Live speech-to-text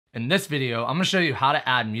In this video, I'm gonna show you how to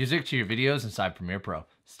add music to your videos inside Premiere Pro.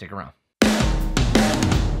 Stick around.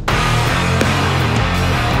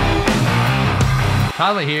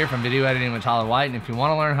 Tyler here from Video Editing with Tyler White, and if you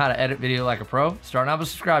want to learn how to edit video like a pro, start now by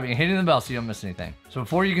subscribing and hitting the bell so you don't miss anything. So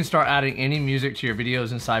before you can start adding any music to your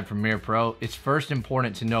videos inside Premiere Pro, it's first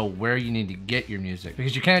important to know where you need to get your music,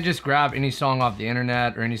 because you can't just grab any song off the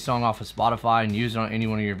internet or any song off of Spotify and use it on any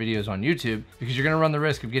one of your videos on YouTube, because you're going to run the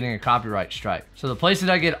risk of getting a copyright strike. So the place that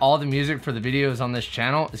I get all the music for the videos on this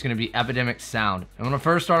channel is going to be Epidemic Sound. I'm going to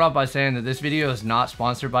first start off by saying that this video is not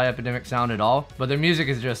sponsored by Epidemic Sound at all, but their music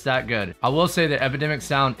is just that good. I will say that Epidemic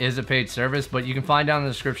Sound is a paid service, but you can find down in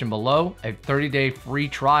the description below a 30-day free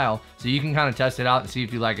trial so you can kind of test it out and see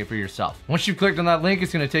if you like it for yourself. Once you've clicked on that link,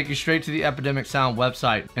 it's going to take you straight to the Epidemic Sound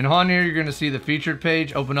website. And on here, you're going to see the featured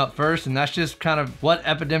page open up first, and that's just kind of what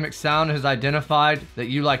Epidemic Sound has identified that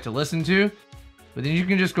you like to listen to. But then you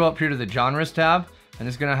can just go up here to the genres tab, and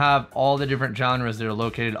it's going to have all the different genres that are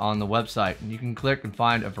located on the website. And you can click and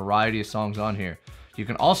find a variety of songs on here. You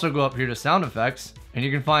can also go up here to sound effects, and you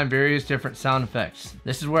can find various different sound effects.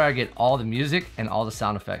 This is where I get all the music and all the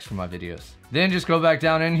sound effects for my videos. Then just go back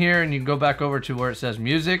down in here and you can go back over to where it says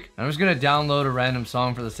music. I'm just gonna download a random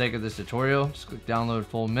song for the sake of this tutorial. Just click download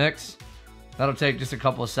full mix. That'll take just a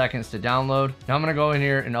couple of seconds to download. Now I'm gonna go in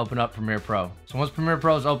here and open up Premiere Pro. So once Premiere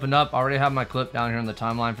Pro is opened up, I already have my clip down here in the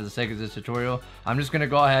timeline for the sake of this tutorial. I'm just gonna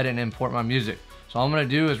go ahead and import my music. So all I'm gonna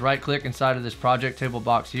do is right click inside of this project table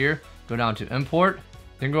box here, go down to import,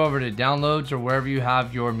 then go over to downloads or wherever you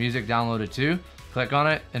have your music downloaded to, click on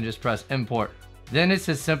it and just press import. Then it's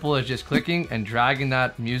as simple as just clicking and dragging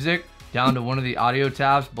that music down to one of the audio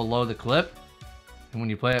tabs below the clip. And when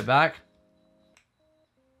you play it back,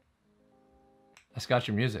 that's got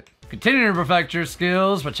your music. Continue to perfect your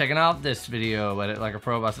skills by checking out this video, Edit Like a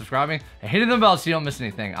Pro, by subscribing and hitting the bell so you don't miss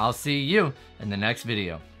anything. I'll see you in the next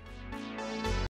video.